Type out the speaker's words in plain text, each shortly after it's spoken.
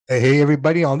Hey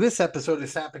everybody, on this episode of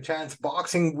SAMP&CHANCE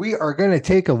Boxing, we are going to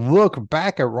take a look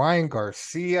back at Ryan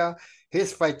Garcia,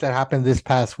 his fight that happened this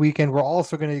past weekend. We're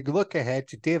also going to look ahead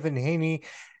to David Haney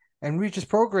and Regis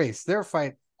Prograis, their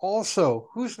fight. Also,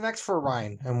 who's next for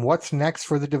Ryan and what's next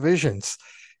for the divisions?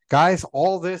 Guys,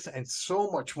 all this and so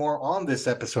much more on this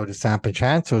episode of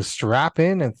SAMP&CHANCE. So strap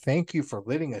in and thank you for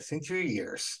letting us into your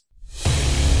ears.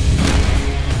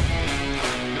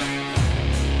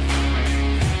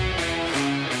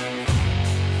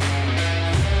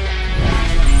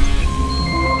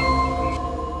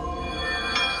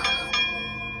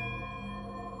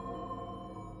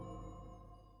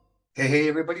 Hey,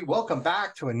 everybody. Welcome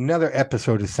back to another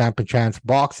episode of SAMP&CHANCE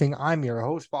Boxing. I'm your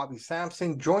host, Bobby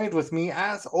Sampson. Joined with me,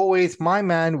 as always, my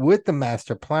man with the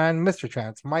master plan, Mr.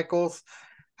 Chance Michaels.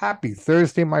 Happy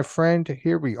Thursday, my friend.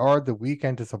 Here we are. The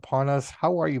weekend is upon us.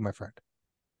 How are you, my friend?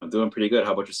 I'm doing pretty good.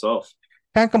 How about yourself?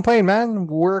 Can't complain, man.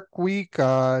 Work week.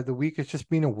 The week has just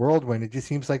been a whirlwind. It just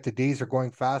seems like the days are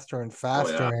going faster and Oh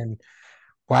faster. yeah. And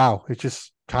wow, it's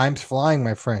just time's flying,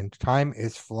 my friend. Time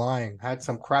is flying. Had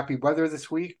some crappy weather this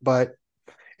week, but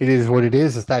it is what it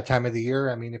is. It's that time of the year.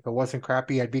 I mean, if it wasn't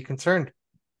crappy, I'd be concerned.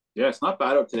 Yeah, it's not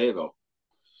bad out today though.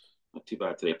 Not too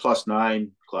bad today. +9,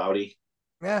 cloudy.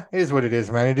 Yeah, it is what it is,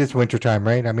 man. It is wintertime,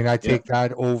 right? I mean, I Yeah. take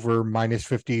that over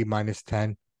 -50,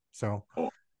 -10. So,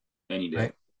 Oh, any right.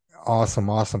 day. Awesome,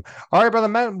 awesome. All right, brother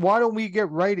man, why don't we get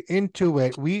right into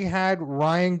it? We had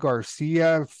Ryan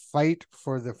Garcia fight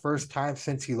for the first time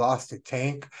since he lost to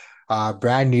Tank.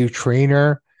 Brand new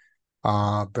trainer,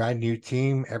 brand new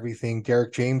team, everything.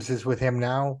 Derek James is with him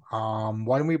now.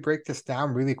 Why don't we break this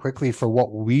down really quickly for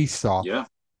what we saw? Yeah.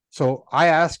 So I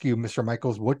ask you, Mr.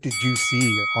 Michaels, what did you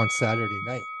see on Saturday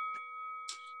night?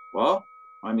 Well,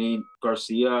 I mean,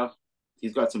 Garcia,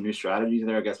 he's got some new strategies in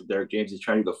there. I guess with Derek James, he's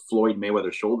trying to do the Floyd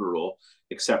Mayweather shoulder roll,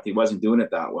 except he wasn't doing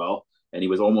it that well, and he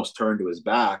was almost turned to his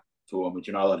back to him, which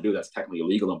you're not allowed to do. That's technically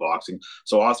illegal in boxing.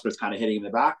 So Oscar's kind of hitting him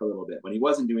in the back a little bit. When he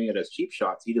wasn't doing it as cheap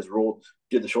shots, he just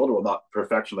did the shoulder roll, not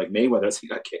perfection like Mayweather. So he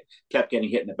kept getting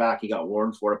hit in the back. He got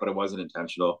warned for it, but it wasn't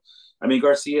intentional. I mean,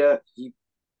 Garcia, he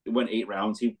went 8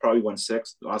 rounds. He probably won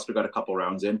six. Oscar got a couple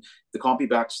rounds in. The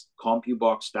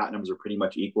CompuBox stat numbers are pretty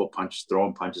much equal. Punches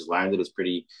thrown, punches landed is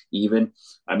pretty even.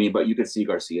 I mean, but you could see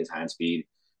Garcia's hand speed.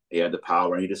 He had the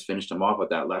power, and he just finished him off with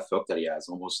that left hook that he has.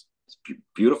 Almost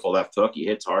beautiful left hook. He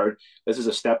hits hard. This is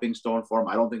a stepping stone for him.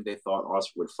 I don't think they thought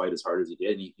Oscar would fight as hard as he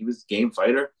did. He was a game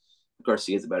fighter.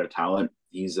 Garcia's a better talent.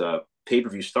 He's a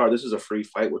pay-per-view star. This is a free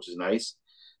fight, which is nice.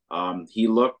 He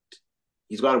looked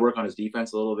he's got to work on his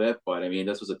defense a little bit. But I mean,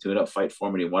 this was a tune-up fight for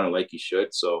him, and he won it like he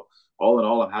should. So all in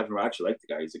all, I'm happy. I actually like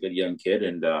the guy. He's a good young kid,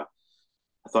 and I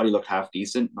thought he looked half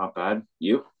decent, not bad.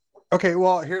 You? Okay,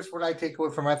 well, here's what I take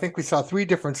away from it. I think we saw three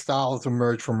different styles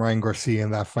emerge from Ryan Garcia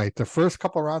in that fight. The first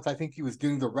couple of rounds, I think he was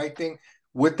doing the right thing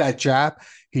with that jab.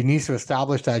 He needs to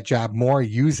establish that jab more,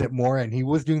 use it more, and he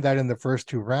was doing that in the first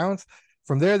two rounds.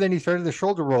 From there, then he started the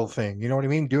shoulder roll thing. You know what I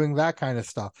mean? Doing that kind of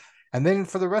stuff. And then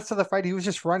for the rest of the fight, he was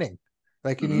just running,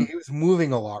 like Mm-hmm. he was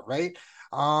moving a lot, right?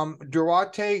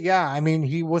 Duarte, yeah, I mean,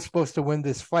 he was supposed to win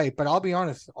this fight, but I'll be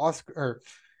honest, Oscar or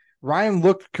Ryan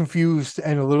looked confused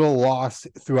and a little lost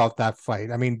throughout that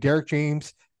fight. I mean, Derek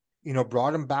James,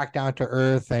 brought him back down to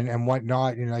earth and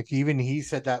whatnot. And like even he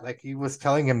said that like he was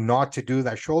telling him not to do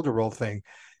that shoulder roll thing,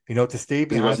 to stay He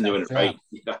behind wasn't that doing it jab. right.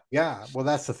 Yeah. Yeah, well,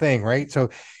 that's the thing, right? So,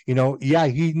 yeah,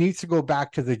 he needs to go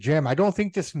back to the gym. I don't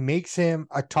think this makes him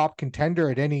a top contender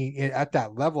at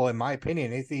that level, in my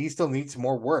opinion. He still needs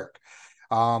more work.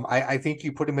 I think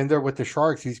you put him in there with the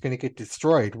Sharks, he's going to get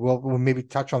destroyed. We'll maybe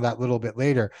touch on that a little bit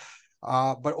later.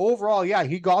 But overall, yeah,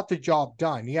 he got the job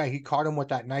done. Yeah, he caught him with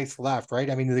that nice left, right?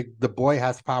 I mean, the boy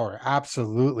has power,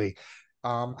 absolutely.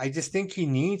 I just think he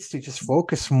needs to just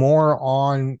focus more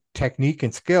on technique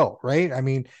and skill, right? I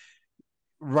mean,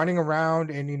 running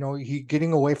around and he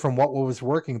getting away from what was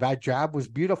working. That jab was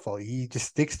beautiful. He just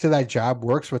sticks to that jab,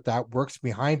 works with that, works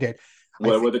behind it. I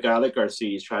With think a guy like Garcia,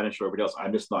 he's trying to show everybody else,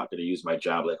 I'm just not going to use my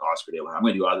jab like Oscar did. I'm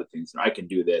going to do other things. I can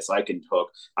do this. I can hook.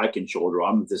 I can shoulder.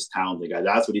 I'm this talented guy.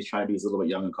 That's what he's trying to do. He's a little bit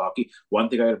young and cocky. One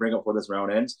thing I got to bring up before this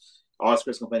round ends,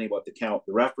 Oscar's complaining about the count.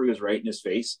 The referee was right in his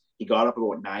face. He got up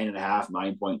about 9.5,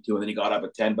 9.2, and then he got up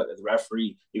at 10. But the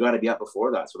referee, you got to be up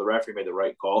before that. So the referee made the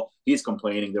right call. He's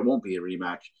complaining. There won't be a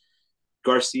rematch.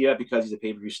 Garcia, because he's a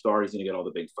pay per view star, he's going to get all the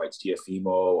big fights. Tiafimo,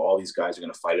 all these guys are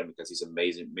going to fight him because he's a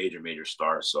amazing, major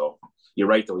star. So you're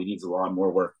right, though. He needs a lot more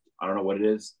work. I don't know what it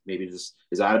is. Maybe just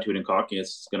his attitude and cockiness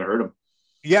is going to hurt him.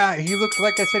 yeah, he looked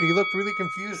like I said, he looked really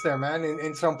confused there, man,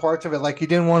 in some parts of it, like he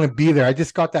didn't want to be there. I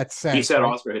just got that He sense, said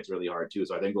right? Oscar hits really hard too,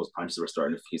 so I think those punches were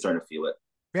he's starting to feel it.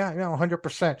 Yeah, no,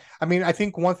 100%. I mean, I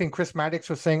think one thing Chris Maddox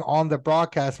was saying on the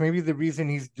broadcast, maybe the reason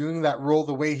he's doing that role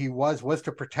the way he was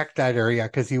to protect that area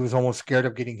because he was almost scared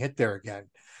of getting hit there again.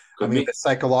 I Could mean, the be,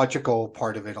 psychological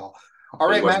part of it all. All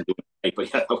but he right, Matt. wasn't doing it.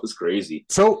 But yeah, that was crazy.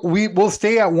 So we will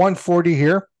stay at 140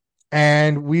 here,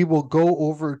 and we will go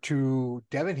over to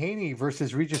Devin Haney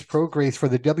versus Regis Prograis for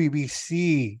the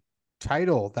WBC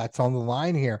title that's on the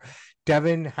line here.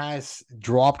 Devin has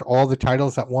dropped all the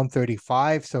titles at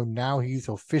 135, so now he's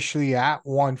officially at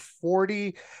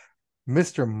 140.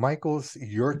 Mr. Michaels,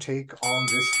 your take on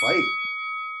this fight?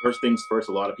 First things first,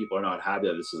 a lot of people are not happy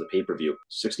that this is a pay per view.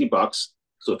 $60.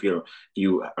 So if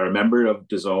you are a member of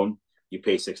DAZN, you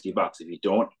pay $60.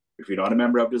 If you're not a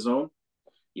member of DAZN,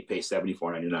 you pay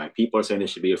 $74.99. People are saying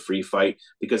this should be a free fight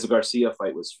because the Garcia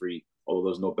fight was free, although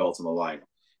there's no belts on the line.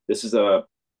 This is a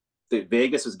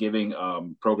Vegas is giving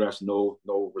Progress no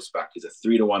respect. He's a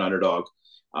 3-1 underdog.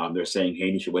 They're saying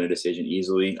Haney should win a decision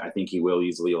easily. I think he will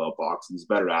easily. Allow boxing. He's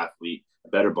a better athlete, a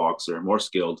better boxer, more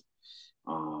skilled.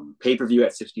 Pay per view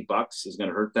at $60 is going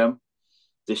to hurt them.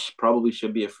 This probably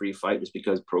should be a free fight just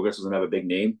because Progress doesn't have a big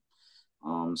name.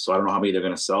 So I don't know how many they're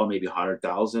going to sell. Maybe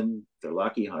 100,000. They're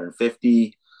lucky.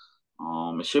 150.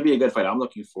 It should be a good fight. I'm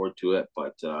looking forward to it,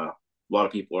 but a lot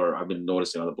of people are. I've been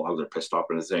noticing on the blogs are pissed off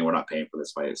and they're saying we're not paying for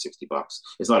this fight at $60.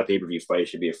 It's not a pay per view fight. It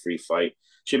should be a free fight.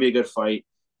 Should be a good fight.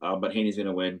 But Haney's going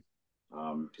to win.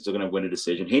 Because they're going to win a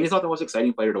decision. Haney's not the most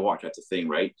exciting fighter to watch. That's the thing,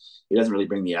 right? He doesn't really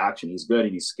bring the action. He's good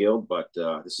and he's skilled, but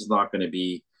this is not going to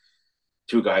be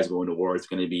two guys going to war. It's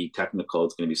going to be technical.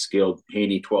 It's going to be skilled.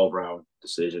 Haney, 12-round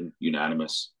decision,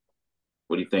 unanimous.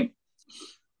 What do you think?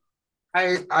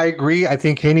 I agree. I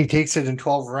think Haney takes it in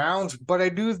 12 rounds, but I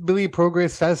do believe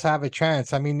Progress does have a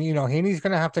chance. I mean, Haney's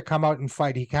going to have to come out and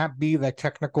fight. He can't be that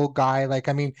technical guy. Like,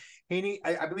 I mean,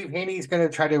 I believe Haney's going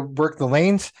to try to work the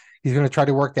lanes. He's going to try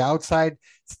to work the outside,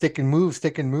 stick and move,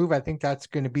 stick and move. I think that's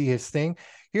going to be his thing.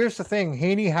 Here's the thing.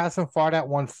 Haney hasn't fought at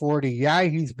 140. Yeah,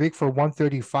 he's big for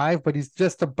 135, but he's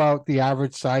just about the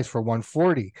average size for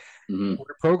 140. Mm-hmm.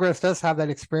 Progress does have that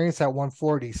experience at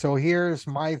 140. So here's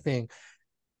my thing.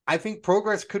 I think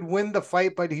Progress could win the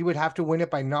fight, but he would have to win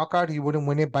it by knockout. He wouldn't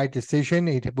win it by decision.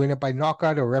 He'd win it by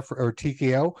knockout or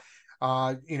TKO.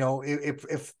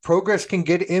 If Progress can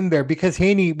get in there, because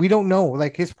Haney, we don't know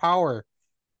like his power.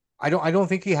 I don't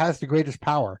think he has the greatest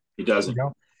power. He You doesn't.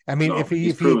 know, I mean, No,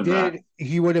 he's if he proven that. did,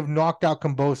 he would have knocked out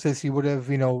Cambosis. He would have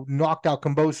knocked out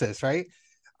Cambosis, right?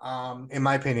 In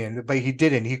my opinion, but he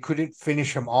didn't. He couldn't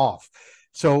finish him off.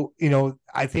 So,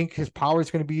 I think his power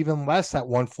is going to be even less at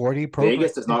 140. Progress.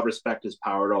 Vegas does not respect his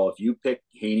power at all. If you pick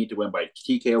Haney to win by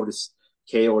TKO or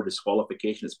KO or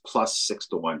disqualification, it's plus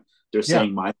 6-1. They're Yeah.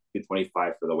 saying minus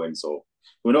 225 for the win. So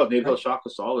who knows? Maybe they'll shock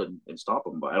us all and stop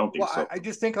him, but I don't think Well, so. I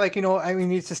just think like, I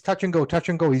mean, it's just touch and go, touch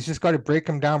and go. He's just got to break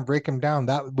him down, break him down.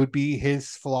 That would be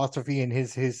his philosophy and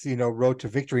his road to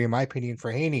victory, in my opinion,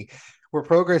 for Haney. Where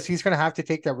Progress, he's going to have to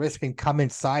take that risk and come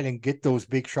inside and get those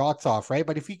big shots off, right?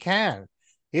 But if he can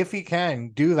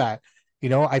do that,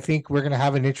 I think we're going to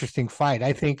have an interesting fight.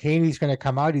 I think Haney's going to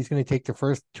come out. He's going to take the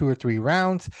first 2 or 3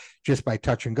 rounds just by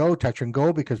touch and go,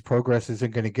 because Progress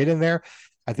isn't going to get in there.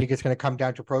 I think it's going to come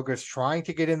down to Progress trying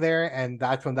to get in there, and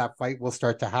that's when that fight will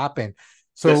start to happen.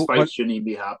 This So, fight shouldn't even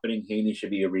be happening. Haney should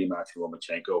be a rematch with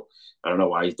Lomachenko. I don't know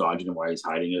why he's dodging and why he's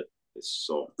hiding it.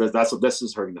 That's what this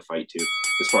is hurting the fight too,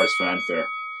 as far as fanfare.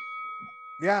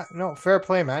 yeah, no, fair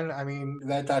play, man. I mean,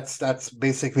 that's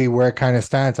basically where it kind of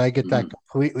stands. I get that Mm-hmm.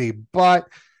 completely, but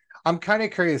I'm kind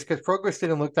of curious because Progress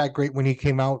didn't look that great when he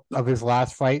came out of his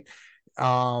last fight.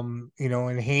 And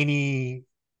Haney,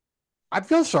 I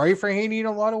feel sorry for Haney in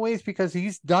a lot of ways because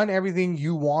he's done everything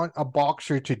you want a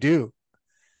boxer to do.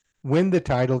 Win the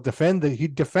title, he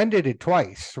defended it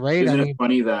twice, right? I Isn't it mean,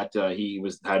 funny that he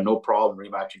had no problem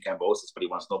rematching Cambosis, but he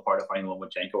wants no part of fighting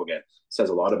Lomachenko again? Says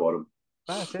a lot about him.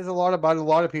 that says a lot about a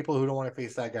lot of people who don't want to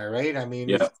face that guy, right? I mean,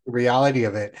 it's Yeah. the reality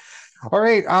of it. All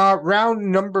right,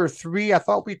 round number 3. I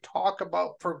thought we talk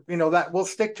about that we'll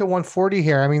stick to 140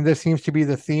 here. I mean, this seems to be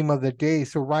the theme of the day.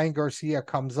 So Ryan Garcia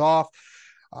comes off.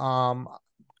 Um,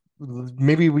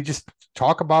 Maybe we just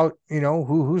talk about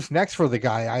who's next for the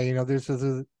guy. There's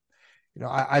a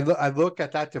I look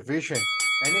at that division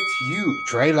and it's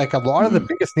huge, right? Like a lot of the Mm-hmm.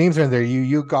 biggest names are in there.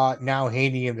 You got now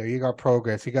Haney in there, you got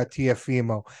Progress, you got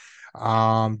Tiafimo,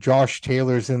 Josh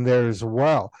Taylor's in there as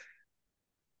well.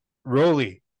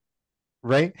 Rolly,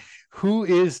 right? Who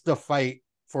is the fight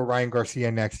for Ryan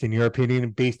Garcia next, in your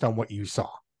opinion, based on what you saw?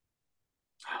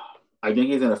 I think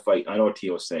he's going to fight. I know what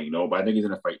Tio's saying, no, but I think he's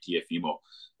going to fight Tiafimo.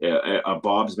 Yeah,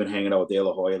 Bob's been hanging out with De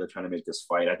La Hoya. They're trying to make this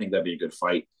fight. I think that'd be a good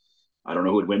fight. I don't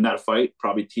know who would win that fight.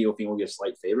 Probably Tiafimo will be a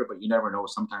slight favorite, but you never know.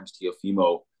 Sometimes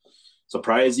Tiafimo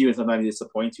surprise you and sometimes he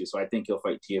disappoints you. So I think he'll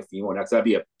fight Tiafimo next. That'd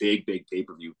be a big, big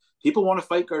pay-per-view. People want to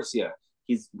fight Garcia.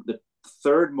 He's the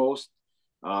third most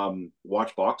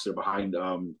watch boxer behind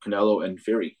Canelo and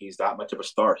Fury. He's that much of a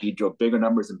star. He drove bigger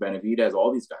numbers than Benavidez,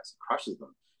 all these guys. He crushes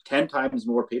them. 10 times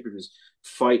more pay-per-views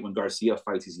fight when Garcia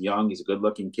fights. He's young. He's a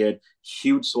good-looking kid.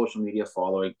 Huge social media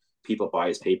following. People buy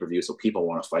his pay-per-view, so people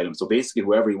want to fight him. So basically,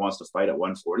 whoever he wants to fight at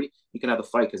 140, he can have the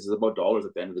fight because it's about dollars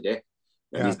at the end of the day.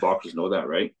 And Yeah, these boxers know that,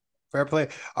 right? fair play.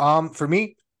 For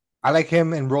me, I like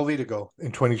him and Rolly to go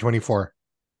in 2024.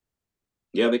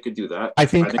 Yeah, they could do that. I I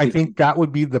think think I he's, think that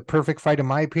would be the perfect fight in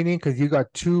my opinion because you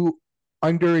got two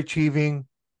underachieving,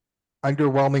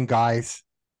 underwhelming guys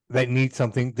that need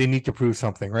something. They need to prove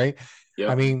something, right? I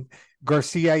yeah, mean,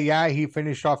 Garcia, yeah, he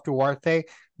finished off Duarte,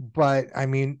 but I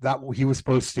mean that he was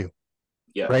supposed to,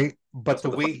 yeah. right? But That's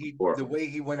what the fight was for. the way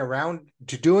he went around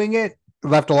to doing it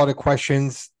left a lot of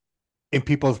questions in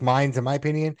people's minds, in my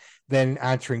opinion, than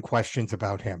answering questions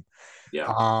about him.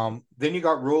 Yeah, Then you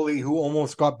got Rolly, who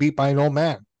almost got beat by an old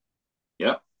man,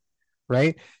 yeah.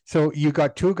 right? So you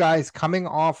got two guys coming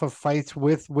off of fights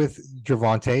with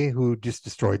Javante, who just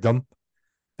destroyed them.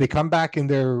 They come back in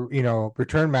their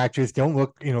return matches. Don't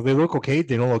look they look okay.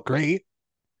 They don't look great.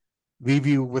 Leave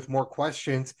you with more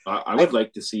questions. I I would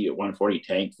like to see a 140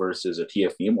 Tank versus a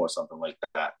TFM or something like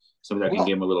that. Something that can well,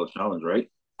 give him a little challenge, right?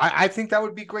 I think that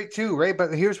would be great too, right?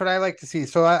 But here's what I like to see.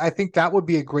 So I think that would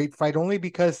be a great fight only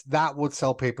because that would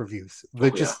sell pay-per-views.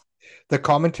 The Oh yeah, just the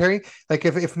commentary. Like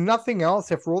if nothing else,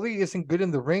 if Rolly isn't good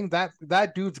in the ring,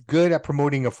 that dude's good at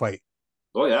promoting a fight,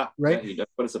 oh yeah, yeah. right?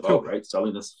 That's what it's So about, right?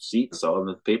 Selling the seats, selling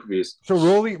the pay-per-views. so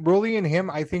Rolly and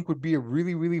him, I think would be a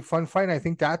really, really fun fight. I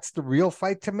think that's the real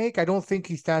fight to make. I don't think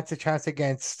he stands a chance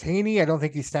against Haney. I don't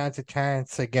think he stands a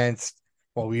chance against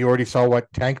well, we already saw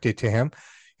what Tank did to him.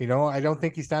 I don't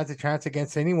think he stands a chance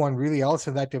against anyone really else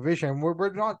in that division.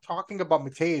 We're not talking about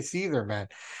Mateus either, man.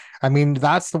 I mean,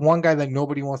 that's the one guy that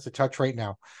nobody wants to touch right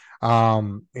now.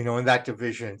 In that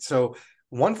division. So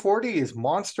 140 is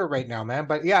monster right now, man.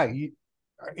 But yeah,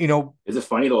 you know, Is it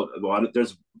funny though?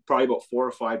 There's probably about 4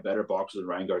 or 5 better boxers than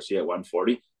Ryan Garcia at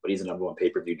 140, but he's the number one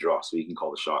pay-per-view draw, so he can call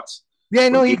the shots. yeah,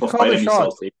 no, When he can people call fight the him, he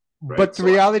sells shots. tape, right? But the So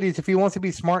reality is, if he wants to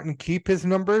be smart and keep his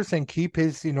numbers and keep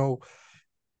his,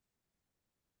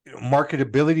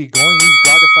 marketability going, he's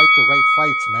got to fight the right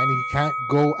fights, man. He can't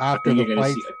go I after think the you're going to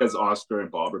see fights. because Oscar and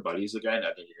Bob are buddies again.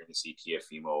 I think you're going to see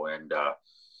Tiafimo and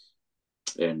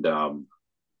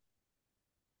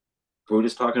who we're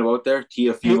just talking about there,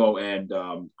 Tiafimo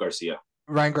and Garcia.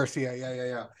 Ryan Garcia, yeah, yeah,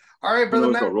 yeah. All right, Who brother,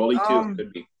 knows though? man. Rolly too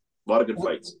could be a lot of good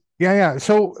fights. Yeah, yeah.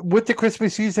 So with the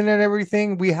Christmas season and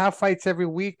everything, we have fights every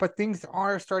week, but things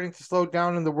are starting to slow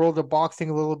down in the world of boxing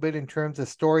a little bit in terms of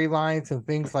storylines and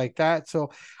things like that.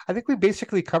 So I think we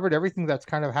basically covered everything that's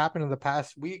kind of happened in the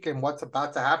past week and what's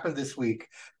about to happen this week.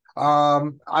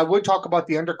 I would talk about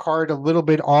the undercard a little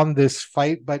bit on this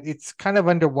fight, but it's kind of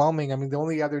underwhelming. I mean, the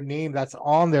only other name that's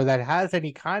on there that has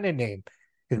any kind of name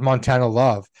is Montana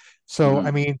Love. So, I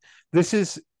Mm-hmm. mean, this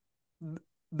is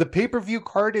the pay-per-view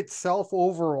card itself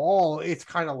overall, it's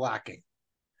kind of lacking.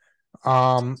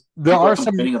 There People are are some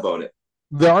complaining about it.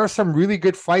 there are some really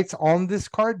good fights on this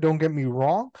card, don't get me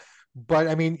wrong, but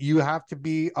I mean you have to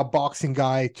be a boxing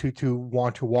guy to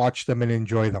want to watch them and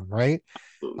enjoy them, right?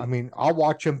 I Absolutely. mean, I'll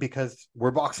watch them because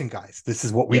we're boxing guys. This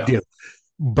is what we Yeah. do.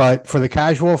 But for the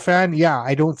casual fan, yeah,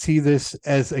 I don't see this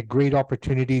as a great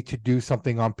opportunity to do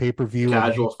something on The pay-per-view and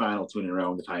casual fan will tune in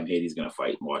around the time Haiti's going to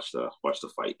fight and watch the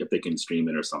fight if they can stream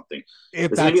it or something.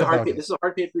 if It's going to be that's a hard. about This it. is a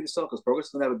hard pay per view to sell because Progress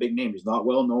is going to have a big name. He's not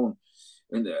well known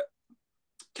in the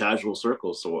casual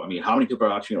circles. So I mean, how many people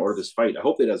are actually going to order this fight? I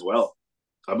hope it does well.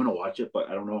 I'm going to watch it, but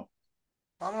I don't know.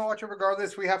 I'm gonna watch it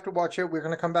regardless. We have to watch it. We're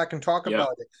gonna come back and talk Yeah,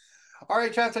 about it. All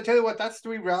right, Chance, I tell you what, that's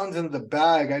 3 rounds in the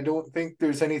bag. I don't think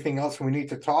there's anything else we need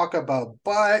to talk about,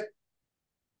 but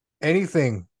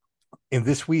anything in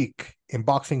this week in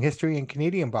boxing history and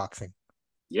Canadian boxing.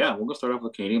 yeah. We'll go start off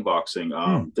with Canadian boxing.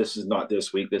 Hmm. This is not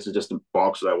this week. This is just a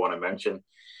boxer I want to mention.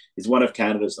 He's one of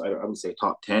Canada's, I would say,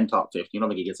 top 10, top 50. I don't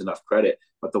think he gets enough credit,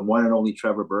 but the one and only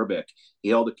Trevor Burbick. He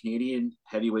held the Canadian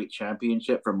heavyweight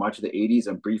championship for much of the 80s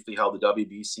and briefly held the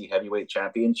WBC heavyweight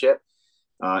championship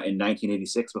in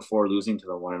 1986 before losing to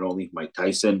the one and only Mike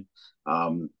Tyson.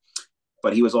 Um,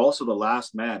 but he was also the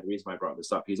last man. The reason why I brought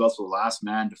this up, he's also the last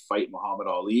man to fight Muhammad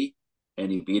Ali,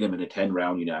 and he beat him in a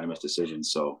 10-round unanimous decision.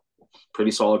 So,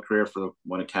 pretty solid career for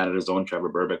one of Canada's own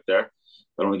Trevor Burbick there.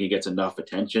 I don't think he gets enough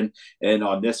attention. And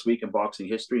on this week in boxing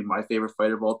history, my favorite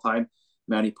fighter of all time,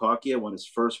 Manny Pacquiao, won his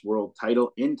first world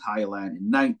title in Thailand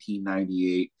in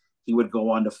 1998. He would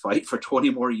go on to fight for 20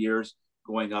 more years,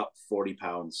 going up 40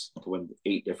 pounds to win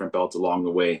 8 different belts along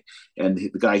the way. And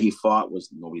the guy he fought was,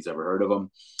 nobody's ever heard of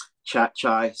him,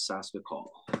 Chai Saskakal.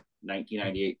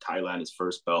 1998, Thailand, his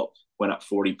first belt, went up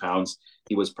 40 pounds.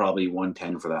 He was probably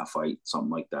 110 for that fight,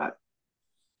 something like that.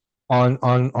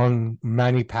 On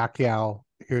Manny Pacquiao,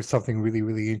 here's something really,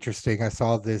 really interesting. I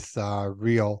saw this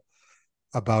reel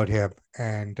about him,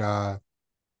 and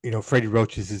Freddie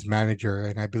Roach is his manager,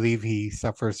 and I believe he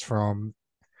suffers from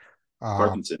uh,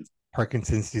 Parkinson's.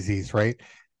 Parkinson's disease, right?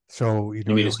 So You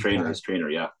he mean always has his trainer,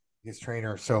 yeah. his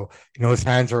trainer. So his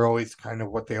hands are always kind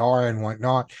of what they are and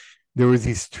whatnot. There was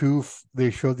these two.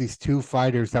 They showed these two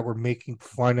fighters that were making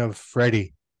fun of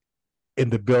Freddie in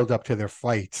the build up to their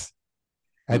fights,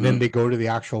 and then they go to the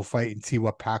actual fight and see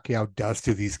what Pacquiao does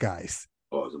to these guys.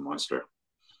 Oh, he's a monster.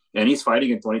 And he's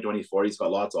fighting in 2024. He's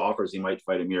got lots of offers. He might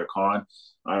fight Amir Khan.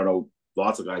 I don't know.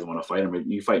 Lots of guys want to fight him. If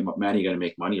you fight Manny, you're going to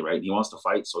make money, right? He wants to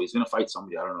fight, so he's going to fight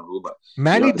somebody. I don't know who, but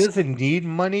Manny doesn't need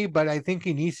money, but I think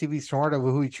he needs to be smart of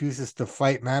who he chooses to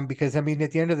fight, man. Because I mean,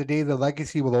 at the end of the day, the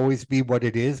legacy will always be what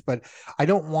it is. But I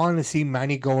don't want to see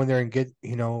Manny go in there and get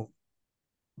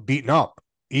beaten up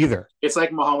either. It's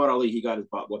like Muhammad Ali. He got his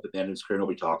butt whooped at the end of his career.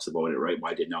 Nobody talks about it, right?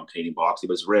 Why did now Canadian boxing?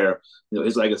 It was rare.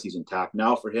 His legacy's intact.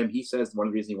 Now for him, he says one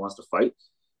of the reasons he wants to fight,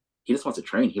 he just wants to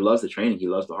train. He loves the training. He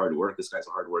loves the hard work. This guy's a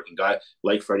hardworking guy.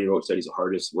 Like Freddie Roach said, he's the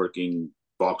hardest working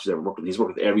boxer ever worked with. He's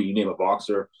worked with you name a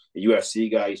boxer, a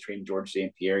UFC guy. He's trained George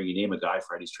St. Pierre. You name a guy,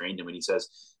 Freddie's trained him. And he says,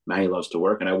 man, he loves to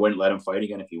work. And I wouldn't let him fight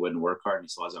again if he wouldn't work hard. And he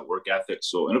still has that work ethic.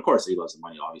 So, and of course, he loves the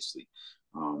money, obviously.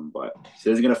 But he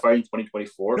says he's going to fight in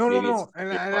 2024. No.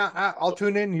 And I'll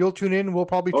tune in. You'll tune in. We'll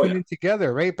probably tune in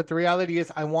together, right? But the reality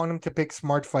is, I want him to pick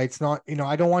smart fights. Not,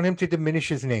 I don't want him to diminish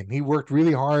his name. He worked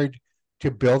really hard to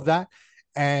build that.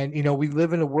 And, we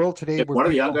live in a world today if where one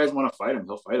of the young guys want to fight him,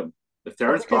 he'll fight him. If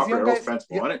Terrence Crawford or Errol Spence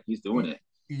want it, he's doing it.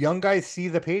 Young guys see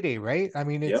the payday, right? I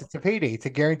mean, it's a payday. It's a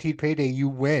guaranteed payday. You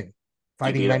win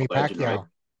fighting Manny Pacquiao,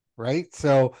 right?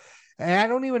 So, and I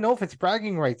don't even know if it's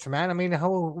bragging rights, man. I mean,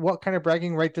 what kind of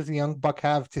bragging right does a young buck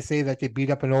have to say that they beat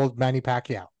up an old Manny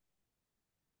Pacquiao?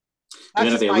 And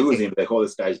then if they lose him, they call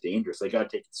this guy's dangerous. They got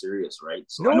to take it serious, right?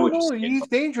 So no, he's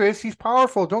dangerous. He's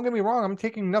powerful. Don't get me wrong. I'm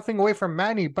taking nothing away from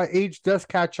Manny, but age does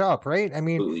catch up, right? I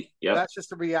mean, that's just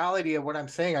the reality of what I'm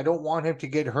saying. I don't want him to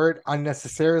get hurt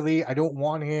unnecessarily. I don't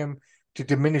want him to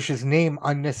diminish his name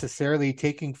unnecessarily,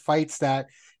 taking fights that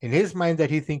in his mind that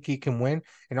he think he can win,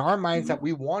 in our minds that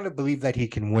we want to believe that he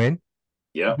can win.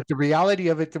 Yeah. But the reality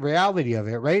of it,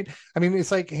 right? I mean,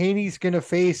 it's like Haney's going to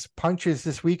face punches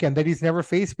this weekend that he's never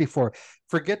faced before.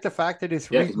 Forget the fact that it's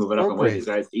he's moving up in weight. These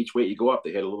guys, each weight you go up,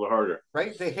 they hit a little harder.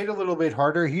 Right? They hit a little bit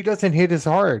harder. He doesn't hit as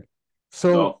hard.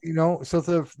 So,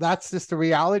 that's just the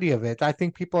reality of it. I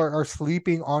think people are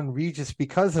sleeping on Regis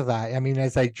because of that. I mean,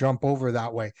 as I jump over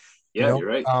that way. Yeah, you're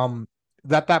right.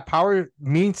 That power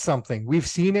means something. We've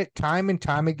seen it time and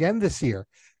time again this year.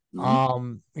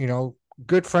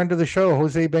 Good friend of the show,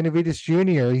 Jose Benavides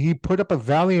Jr., he put up a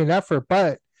valiant effort,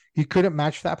 but he couldn't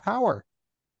match that power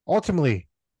ultimately.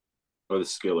 Or the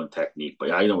skill and technique,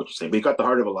 but I know what you're saying. But he got the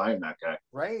heart of a lion, that guy.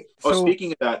 Right.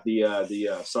 Speaking of that,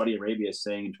 the Saudi Arabia is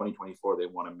saying in 2024 they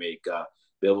want to make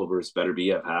Bivol versus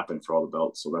Beterbiev happen for all the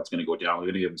belts. So that's going to go down. We're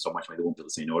going to give them so much money they won't be able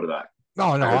to say no to that.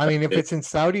 No. I mean, if it's in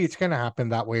Saudi, it's going to happen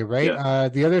that way, right? Yeah.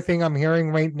 The other thing I'm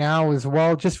hearing right now as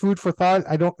well, just food for thought.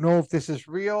 I don't know if this is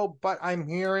real, but I'm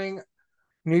hearing.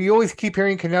 You always keep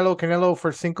hearing Canelo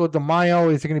for Cinco de Mayo.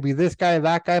 Is it going to be this guy,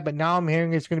 that guy? But now I'm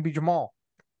hearing it's going to be Jamal.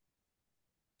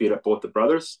 Beat up both the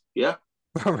brothers? Yeah.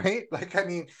 Right? Like, I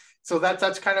mean, so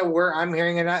that's kind of where I'm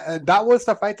hearing. And that was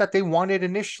the fight that they wanted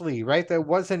initially, right?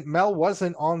 Mel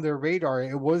wasn't on their radar.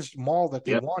 It was Jamal that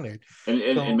they wanted.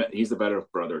 And he's the better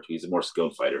brother, too. He's a more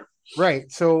skilled fighter.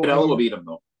 Right. So Canelo will beat him,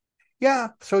 though. Yeah,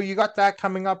 so you got that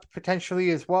coming up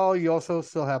potentially as well. You also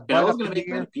still have Canelo's going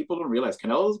to make people don't realize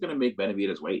Canelo's going to make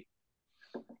Benavidez wait.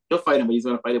 He'll fight him, but he's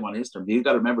going to fight him on his terms. You've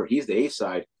got to remember he's the A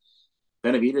side.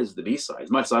 Benavidez is the B side.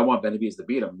 As much as I want Benavidez to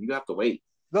beat him, you have to wait.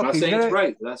 Look, I'm not saying it's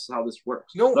right, but that's how this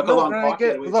works. Look,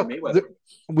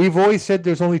 we've always said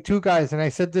there's only two guys, and I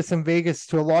said this in Vegas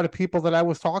to a lot of people that I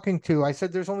was talking to. I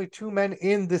said there's only two men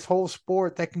in this whole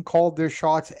sport that can call their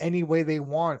shots any way they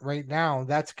want right now.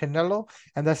 That's Canelo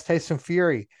and that's Tyson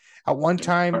Fury. At one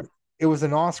time, it was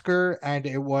an Oscar and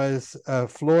it was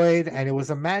Floyd and it was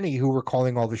a Manny who were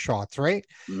calling all the shots, right?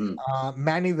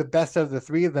 Manny, the best of the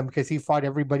three of them because he fought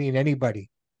everybody and anybody.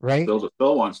 Right? Still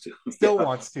wants to.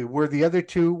 Wants to. Where the other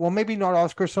two, well, maybe not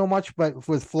Oscar so much, but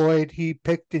with Floyd, he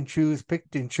picked and choose.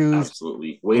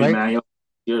 Absolutely. Wait, Manuel.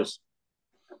 Years.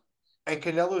 And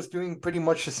Canelo's doing pretty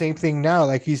much the same thing now.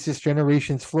 Like he's this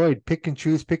generation's Floyd. Pick and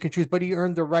choose, but he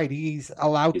earned the right. He's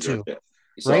allowed to.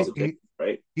 Right?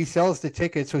 He sells the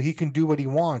ticket so he can do what he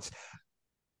wants.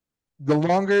 The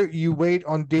longer you wait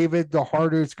on David, the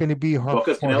harder it's going to be Well,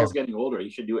 because for Canelo's him. getting older,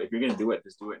 you should do it. If you're going to do it,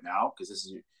 just do it now because this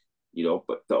is,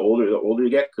 But the older you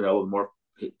get, Canelo, the more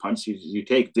punch you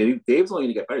take. Dave's only going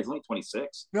to get better. He's only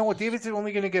 26. No, David's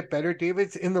only going to get better.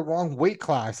 David's in the wrong weight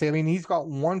class. I mean, he's got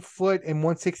 1 foot in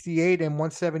 168 and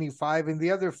 175 in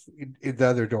the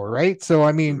other door, right? So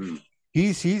I mean, Mm-hmm.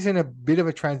 he's in a bit of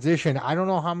a transition. I don't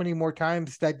know how many more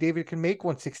times that David can make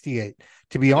 168.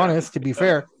 To be Yeah, honest, to be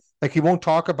fair, like he won't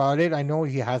talk about it. I know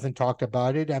he hasn't talked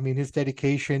about it. I mean, his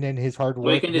dedication and his hard well,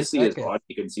 you work can and his just see his ethic. body.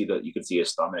 You can see his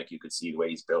stomach. You can see the way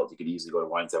he's built. He could easily go to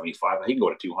 175. He can go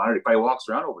to 200. He probably walks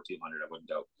around over 200. I wouldn't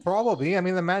doubt. Probably. I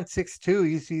mean, the man's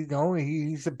 6'2".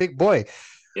 He's a big boy.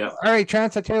 Yeah, All right,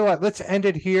 Chance, I tell you what, let's end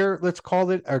it here. Let's call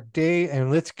it our day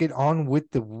and let's get on with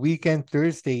the weekend.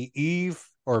 Thursday Eve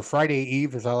or Friday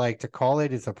Eve, as I like to call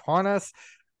it, is upon us.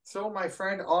 So, my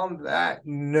friend, on that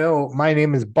note, my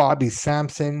name is Bobby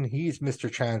Sampson. He's Mr.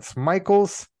 Chance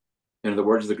Michaels. and in the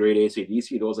words of the great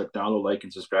ACDC, those that download, like,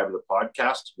 and subscribe to the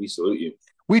podcast, we salute you.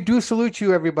 We do salute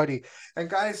you, everybody. And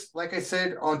guys, like I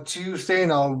said on Tuesday,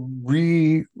 and I'll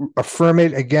reaffirm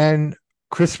it again,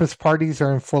 Christmas parties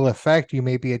are in full effect. You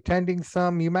may be attending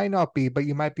some, you might not be, but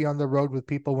you might be on the road with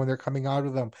people when they're coming out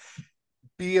of them.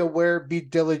 Be aware, be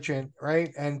diligent,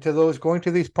 right? And to those going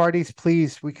to these parties,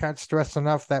 please, we can't stress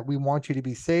enough that we want you to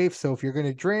be safe. So if you're going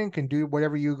to drink and do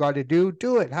whatever you got to do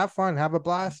it. Have fun, have a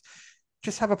blast.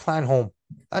 Just have a plan home.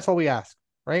 That's all we ask,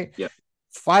 right? Yeah,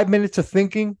 5 minutes of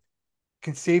thinking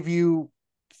can save you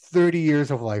 30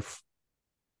 years of life,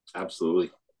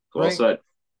 absolutely. Well right? said.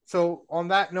 So, on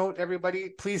that note, everybody,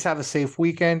 please have a safe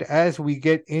weekend as we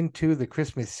get into the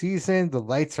Christmas season. The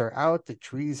lights are out, the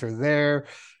trees are there.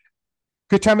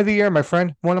 Good time of the year, my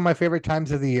friend. One of my favorite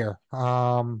times of the year.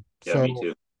 Yeah, me So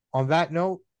too. on that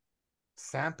note,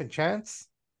 Samp and Chance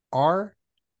are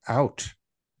out.